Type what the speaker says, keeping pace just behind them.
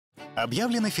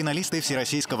Объявлены финалисты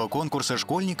Всероссийского конкурса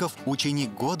школьников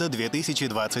 «Ученик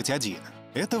Года-2021».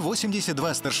 Это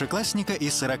 82 старшеклассника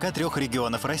из 43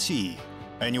 регионов России.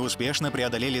 Они успешно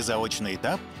преодолели заочный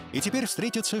этап и теперь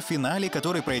встретятся в финале,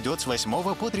 который пройдет с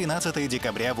 8 по 13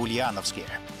 декабря в Ульяновске.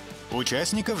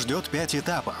 Участников ждет 5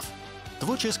 этапов.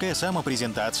 Творческая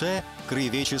самопрезентация,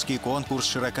 краеведческий конкурс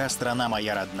 «Широка страна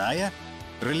моя родная»,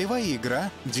 ролевая игра,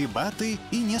 дебаты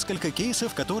и несколько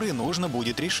кейсов, которые нужно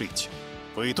будет решить.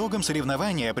 По итогам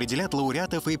соревнования определят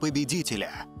лауреатов и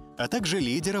победителя, а также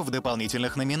лидеров в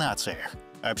дополнительных номинациях: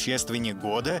 «Общественник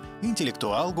года»,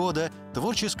 «Интеллектуал года»,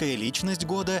 «Творческая личность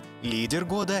года», «Лидер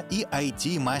года» и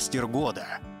 «IT-мастер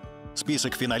года».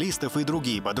 Список финалистов и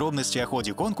другие подробности о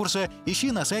ходе конкурса ищи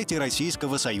на сайте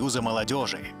Российского союза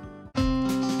молодежи.